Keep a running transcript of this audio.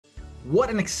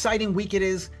What an exciting week it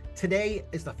is. Today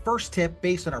is the first tip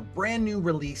based on our brand new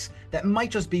release that might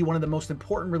just be one of the most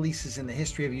important releases in the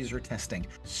history of user testing.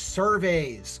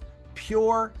 Surveys.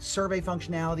 Pure survey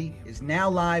functionality is now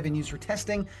live in user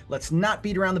testing. Let's not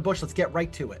beat around the bush. Let's get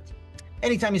right to it.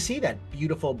 Anytime you see that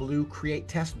beautiful blue Create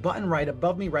Test button right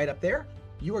above me, right up there,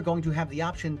 you are going to have the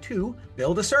option to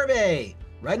build a survey.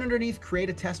 Right underneath, create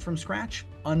a test from scratch,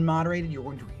 unmoderated, you're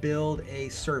going to build a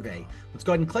survey. Let's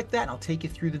go ahead and click that, and I'll take you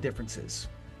through the differences.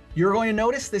 You're going to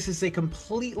notice this is a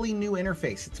completely new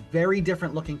interface. It's very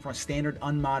different looking from a standard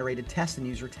unmoderated test in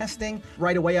user testing.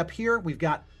 Right away up here, we've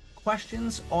got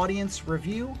questions, audience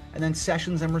review, and then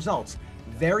sessions and results.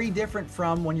 Very different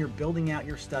from when you're building out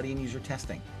your study in user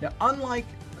testing. Now, unlike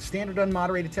a standard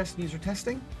unmoderated test in user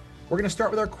testing, we're going to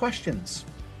start with our questions.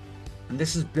 And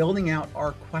this is building out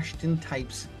our question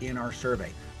types in our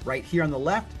survey. Right here on the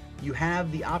left, you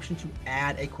have the option to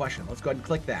add a question. Let's go ahead and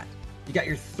click that. You got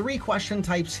your 3 question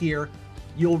types here.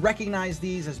 You'll recognize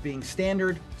these as being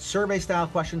standard survey style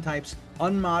question types.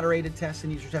 Unmoderated tests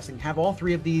and user testing have all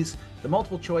 3 of these: the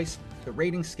multiple choice, the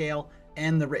rating scale,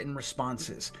 and the written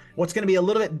responses. What's going to be a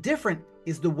little bit different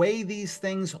is the way these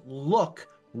things look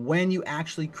when you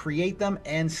actually create them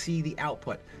and see the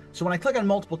output. So when I click on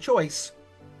multiple choice,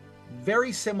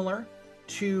 very similar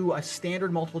to a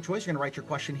standard multiple choice. You're going to write your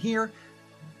question here.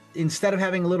 Instead of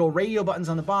having little radio buttons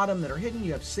on the bottom that are hidden,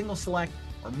 you have single select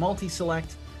or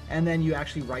multi-select, and then you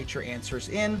actually write your answers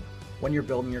in when you're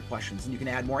building your questions. And you can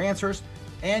add more answers,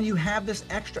 and you have this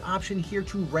extra option here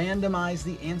to randomize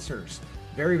the answers.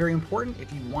 Very, very important if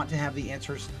you want to have the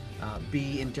answers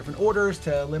be in different orders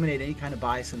to eliminate any kind of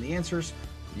bias in the answers.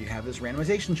 You have this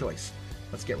randomization choice.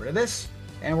 Let's get rid of this,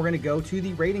 and we're going to go to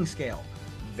the rating scale.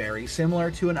 Very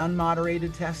similar to an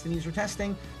unmoderated test in user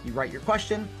testing. You write your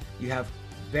question, you have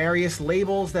various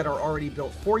labels that are already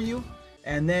built for you,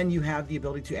 and then you have the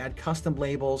ability to add custom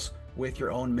labels with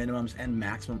your own minimums and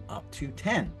maximum up to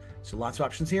 10. So lots of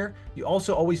options here. You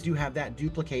also always do have that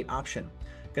duplicate option.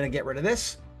 Going to get rid of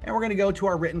this, and we're going to go to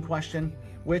our written question,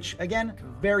 which again,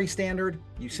 very standard.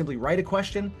 You simply write a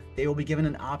question. They will be given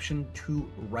an option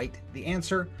to write the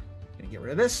answer. Going to get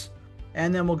rid of this,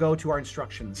 and then we'll go to our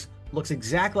instructions. Looks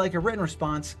exactly like a written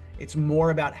response. It's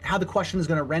more about how the question is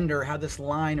going to render, how this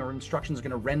line or instruction is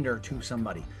going to render to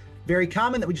somebody. Very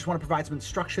common that we just want to provide some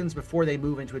instructions before they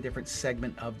move into a different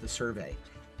segment of the survey.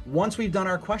 Once we've done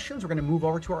our questions, we're going to move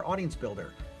over to our audience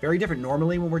builder. Very different.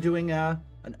 Normally when we're doing an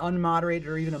unmoderated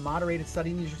or even a moderated study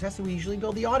in user testing, we usually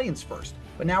build the audience first.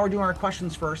 But now we're doing our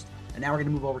questions first, and now we're going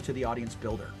to move over to the audience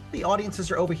builder. The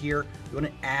audiences are over here. You want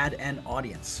to add an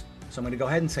audience. So I'm going to go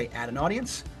ahead and say add an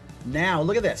audience. Now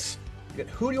look at this.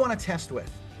 Who do you want to test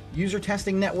with? User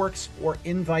testing networks or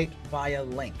invite via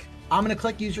link? I'm going to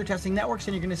click user testing networks,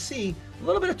 and you're going to see a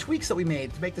little bit of tweaks that we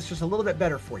made to make this just a little bit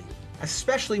better for you,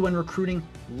 especially when recruiting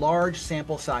large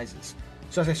sample sizes.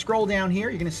 So as I scroll down here,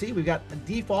 you're going to see we've got a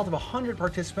default of 100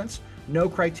 participants, no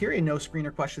criteria, no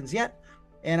screener questions yet.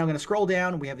 And I'm going to scroll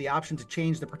down. We have the option to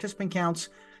change the participant counts.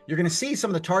 You're going to see some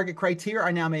of the target criteria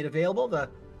are now made available.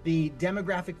 The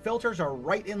demographic filters are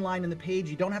right in line in the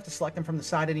page. You don't have to select them from the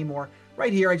side anymore.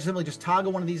 Right here, I simply just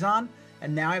toggle one of these on,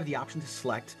 and now I have the option to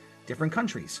select different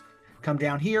countries. Come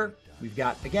down here, we've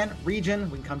got, again, region.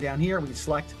 We can come down here, we can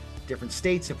select different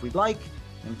states if we'd like,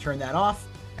 and turn that off.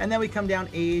 And then we come down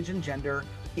age and gender.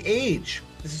 The age,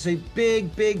 this is a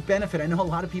big, big benefit. I know a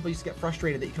lot of people used to get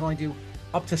frustrated that you can only do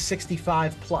up to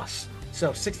 65 plus.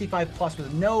 So 65 plus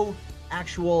with no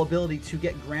actual ability to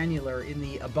get granular in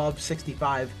the above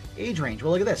 65 age range.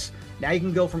 Well, look at this. Now you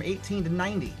can go from 18 to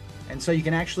 90. And so you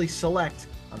can actually select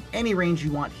any range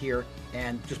you want here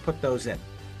and just put those in.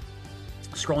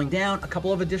 Scrolling down, a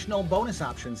couple of additional bonus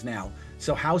options now.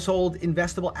 So household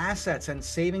investable assets and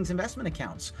savings investment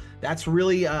accounts. That's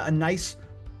really a nice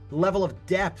level of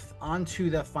depth onto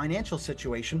the financial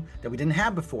situation that we didn't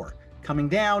have before. Coming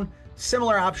down,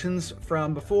 similar options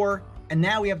from before. And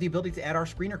now we have the ability to add our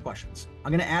screener questions.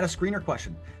 I'm going to add a screener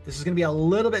question. This is going to be a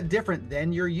little bit different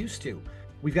than you're used to.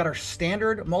 We've got our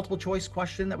standard multiple choice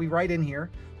question that we write in here.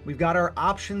 We've got our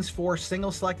options for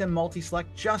single select and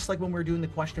multi-select, just like when we were doing the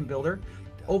question builder.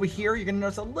 Over here, you're going to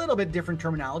notice a little bit different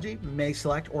terminology, may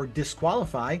select or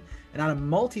disqualify. And on a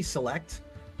multi-select,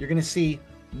 you're going to see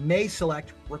may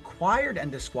select, required,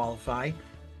 and disqualify.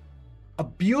 A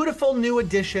beautiful new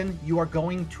addition you are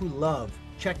going to love.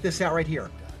 Check this out right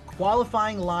here.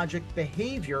 Qualifying logic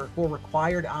behavior for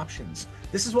required options.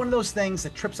 This is one of those things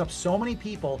that trips up so many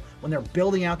people when they're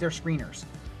building out their screeners.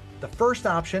 The first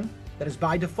option that is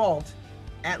by default,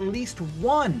 at least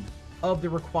one of the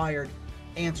required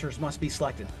answers must be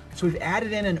selected. So we've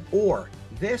added in an or,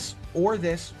 this, or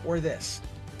this, or this.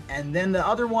 And then the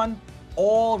other one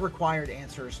all required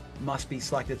answers must be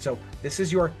selected. So this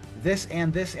is your this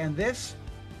and this and this.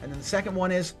 And then the second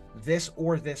one is this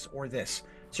or this or this.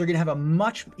 So you're gonna have a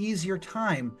much easier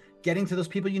time getting to those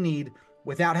people you need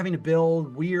without having to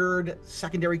build weird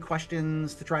secondary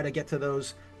questions to try to get to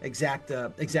those exact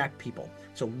people.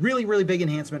 So really, really big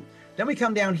enhancement. Then we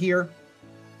come down here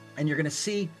and you're gonna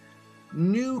see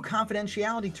new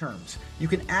confidentiality terms. You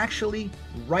can actually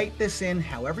write this in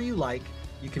however you like.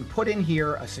 You can put in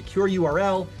here a secure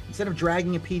URL. Instead of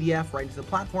dragging a PDF right into the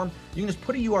platform, you can just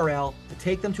put a URL to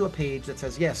take them to a page that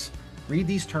says, yes, read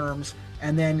these terms,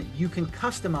 and then you can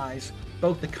customize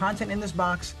both the content in this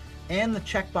box and the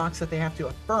checkbox that they have to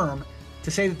affirm to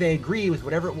say that they agree with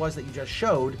whatever it was that you just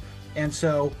showed. And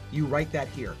so you write that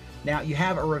here. Now you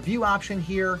have a review option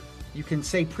here. You can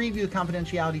say preview the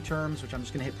confidentiality terms, which I'm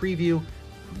just gonna hit preview. You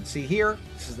can see here,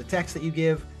 this is the text that you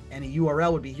give, and a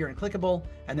URL would be here and clickable.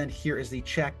 And then here is the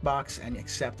checkbox and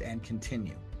accept and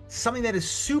continue. Something that is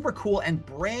super cool and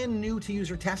brand new to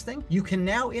user testing, you can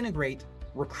now integrate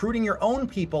recruiting your own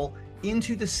people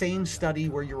into the same study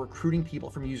where you're recruiting people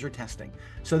from user testing.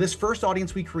 So this first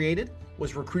audience we created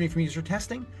was recruiting from user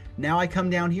testing. Now I come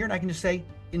down here and I can just say,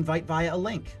 invite via a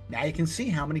link. Now you can see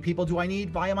how many people do I need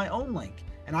via my own link.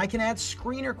 And I can add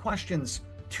screener questions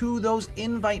to those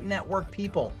invite network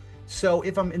people. So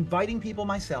if I'm inviting people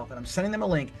myself and I'm sending them a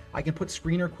link, I can put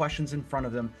screener questions in front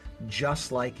of them,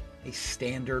 just like a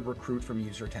standard recruit from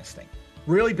user testing.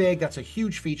 Really big, that's a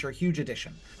huge feature, a huge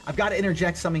addition. I've got to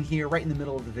interject something here right in the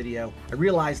middle of the video. I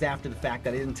realized after the fact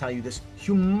that I didn't tell you this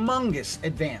humongous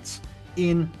advance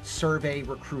in survey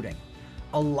recruiting.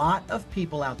 A lot of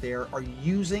people out there are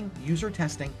using user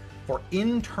testing for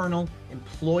internal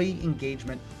employee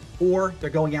engagement, or they're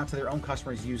going out to their own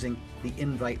customers using the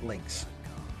invite links.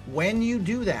 When you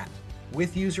do that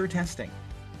with user testing,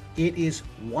 it is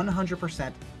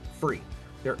 100% free.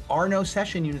 There are no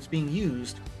session units being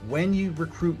used when you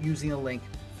recruit using a link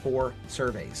for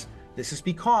surveys. This is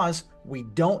because we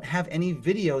don't have any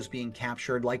videos being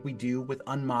captured like we do with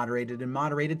unmoderated and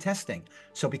moderated testing.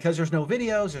 So because there's no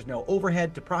videos, there's no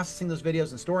overhead to processing those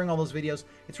videos and storing all those videos,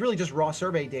 it's really just raw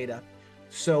survey data.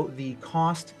 So the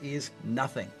cost is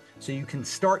nothing. So you can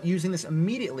start using this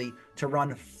immediately to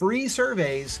run free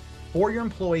surveys for your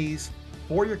employees,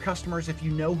 for your customers if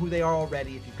you know who they are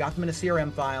already, if you've got them in a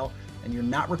CRM file and you're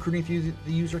not recruiting through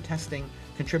the user testing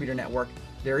contributor network.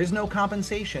 There is no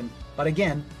compensation, but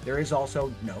again, there is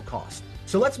also no cost.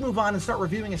 So let's move on and start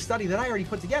reviewing a study that I already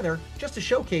put together just to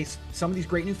showcase some of these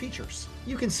great new features.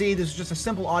 You can see this is just a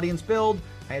simple audience build.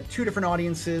 I had two different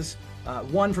audiences,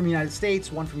 one from the United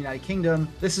States, one from the United Kingdom.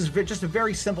 This is just a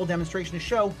very simple demonstration to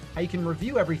show how you can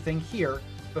review everything here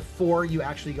before you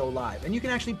actually go live. And you can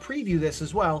actually preview this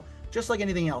as well, just like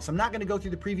anything else. I'm not going to go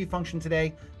through the preview function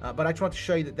today, but I just want to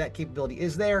show you that that capability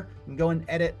is there. I can go and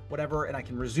edit whatever, and I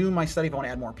can resume my study if I want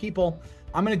to add more people.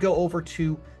 I'm going to go over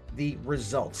to the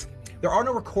results. There are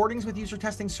no recordings with user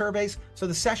testing surveys, so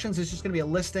the sessions is just going to be a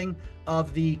listing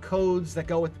of the codes that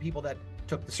go with the people that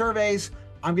took the surveys.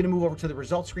 I'm going to move over to the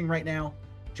results screen right now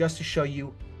just to show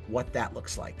you what that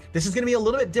looks like. This is going to be a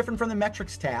little bit different from the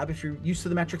metrics tab. If you're used to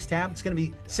the metrics tab, it's going to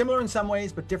be similar in some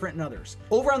ways, but different in others.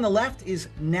 Over on the left is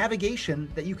navigation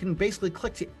that you can basically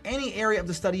click to any area of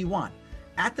the study you want.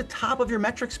 At the top of your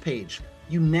metrics page,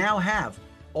 you now have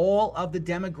all of the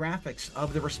demographics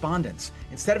of the respondents.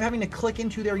 Instead of having to click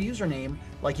into their username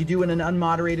like you do in an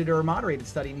unmoderated or a moderated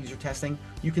study in user testing,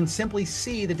 you can simply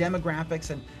see the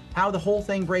demographics and how the whole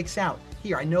thing breaks out.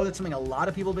 Here, I know that's something a lot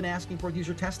of people have been asking for with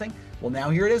user testing. Well, now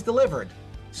here it is delivered.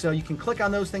 So you can click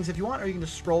on those things if you want, or you can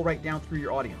just scroll right down through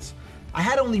your audience. I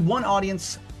had only one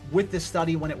audience with this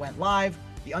study when it went live.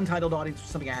 The untitled audience was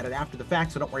something I added after the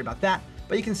fact, so don't worry about that.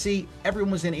 But you can see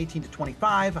everyone was in 18 to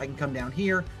 25. I can come down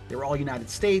here. They were all United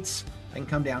States. I can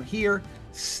come down here,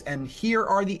 and here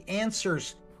are the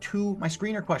answers to my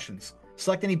screener questions.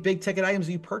 Select any big ticket items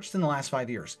that you purchased in the last 5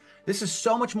 years. This is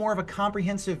so much more of a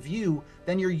comprehensive view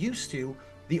than you're used to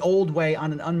the old way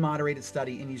on an unmoderated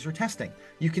study in user testing.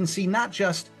 You can see not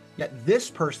just that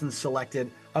this person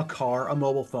selected a car, a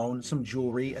mobile phone, some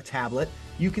jewelry, a tablet.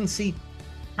 You can see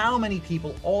how many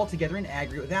people all together in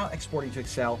aggregate without exporting to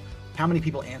Excel, how many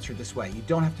people answered this way. You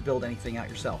don't have to build anything out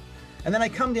yourself. And then I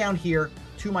come down here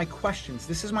to my questions.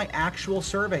 This is my actual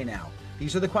survey now.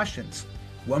 These are the questions.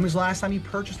 When was the last time you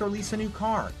purchased or leased a new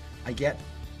car? I get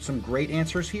some great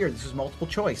answers here. This is multiple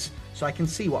choice. So I can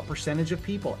see what percentage of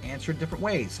people answered different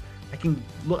ways.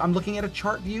 I'm looking at a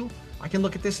chart view. I can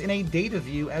look at this in a data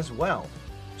view as well.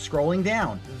 Scrolling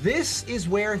down, this is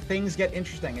where things get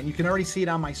interesting, and you can already see it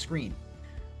on my screen.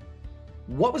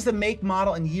 What was the make,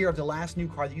 model, and year of the last new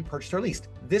car that you purchased or leased?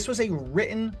 This was a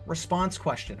written response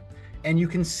question. And you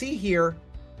can see here,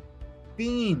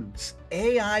 themes,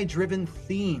 AI-driven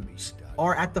themes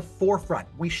are at the forefront.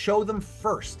 We show them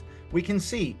first. We can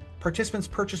see participants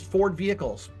purchased Ford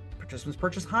vehicles, participants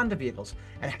purchased Honda vehicles,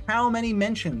 and how many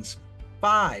mentions,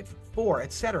 5, 4,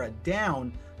 etc.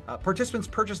 down. Participants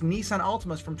purchased Nissan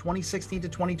Altimas from 2016 to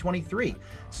 2023.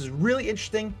 This is really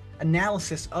interesting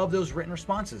analysis of those written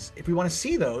responses. If we want to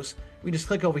see those, we just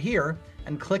click over here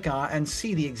and click on and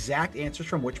see the exact answers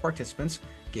from which participants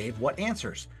gave what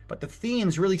answers. But the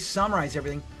themes really summarize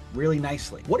everything really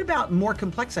nicely. What about more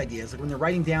complex ideas, like when they're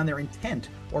writing down their intent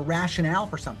or rationale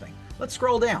for something? Let's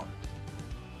scroll down.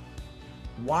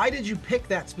 Why did you pick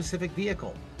that specific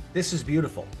vehicle? This is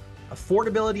beautiful.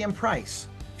 Affordability and price,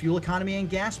 fuel economy and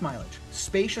gas mileage,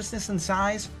 spaciousness and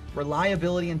size,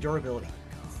 reliability and durability.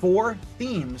 4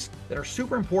 themes that are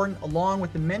super important, along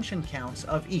with the mention counts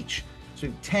of each. So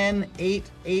we have 10,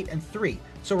 8, 8, and 3.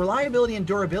 So reliability and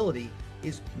durability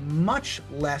is much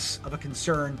less of a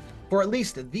concern for at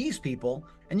least these people.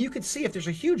 And you could see if there's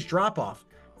a huge drop off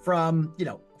from,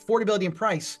 affordability and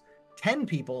price, 10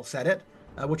 people said it,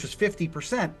 which was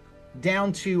 50%,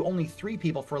 down to only 3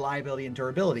 people for reliability and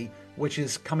durability, which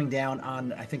is coming down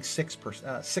on, I think,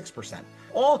 6%.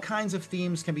 All kinds of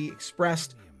themes can be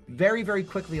expressed very, very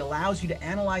quickly, allows you to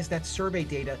analyze that survey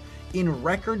data in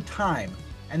record time.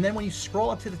 And then when you scroll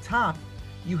up to the top,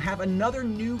 you have another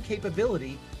new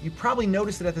capability. You probably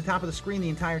noticed it at the top of the screen the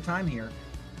entire time here.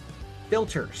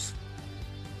 Filters.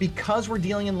 Because we're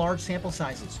dealing in large sample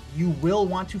sizes, you will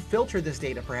want to filter this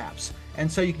data perhaps. And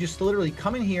so you can just literally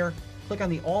come in here, click on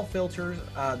the all filters,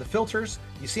 the filters.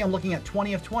 You see I'm looking at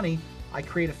 20 of 20. I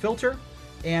create a filter,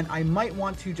 and I might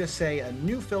want to just say a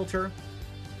new filter,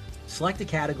 select a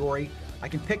category. I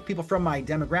can pick people from my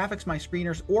demographics, my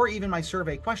screeners, or even my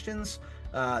survey questions.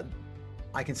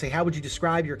 I can say, how would you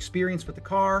describe your experience with the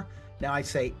car? Now I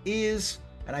say is,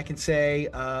 and I can say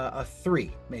a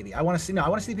 3, maybe. I want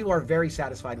to see people are very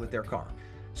satisfied with their car.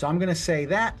 So I'm going to say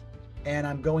that, and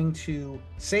I'm going to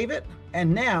save it.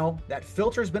 And now that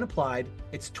filter has been applied.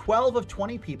 It's 12 of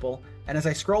 20 people. And as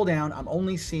I scroll down, I'm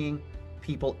only seeing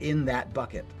people in that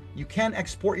bucket. You can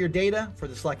export your data for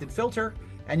the selected filter,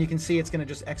 and you can see it's going to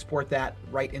just export that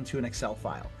right into an Excel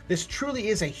file. This truly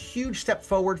is a huge step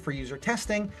forward for user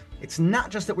testing. It's not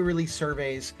just that we release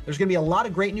surveys. There's going to be a lot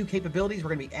of great new capabilities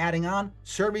we're going to be adding on.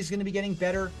 Surveys are going to be getting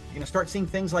better. You're going to start seeing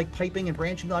things like piping and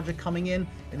branching logic coming in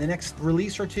the next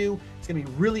release or two. It's going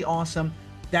to be really awesome.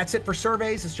 That's it for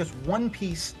surveys. It's just one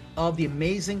piece of the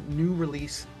amazing new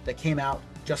release that came out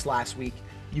just last week.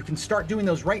 You can start doing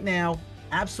those right now,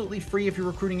 absolutely free if you're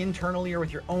recruiting internally or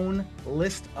with your own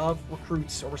list of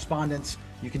recruits or respondents.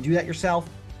 You can do that yourself.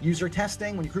 User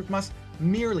testing, when you recruit from us,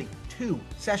 merely 2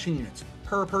 session units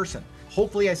per person.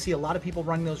 Hopefully I see a lot of people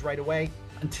running those right away.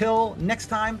 Until next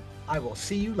time, I will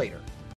see you later.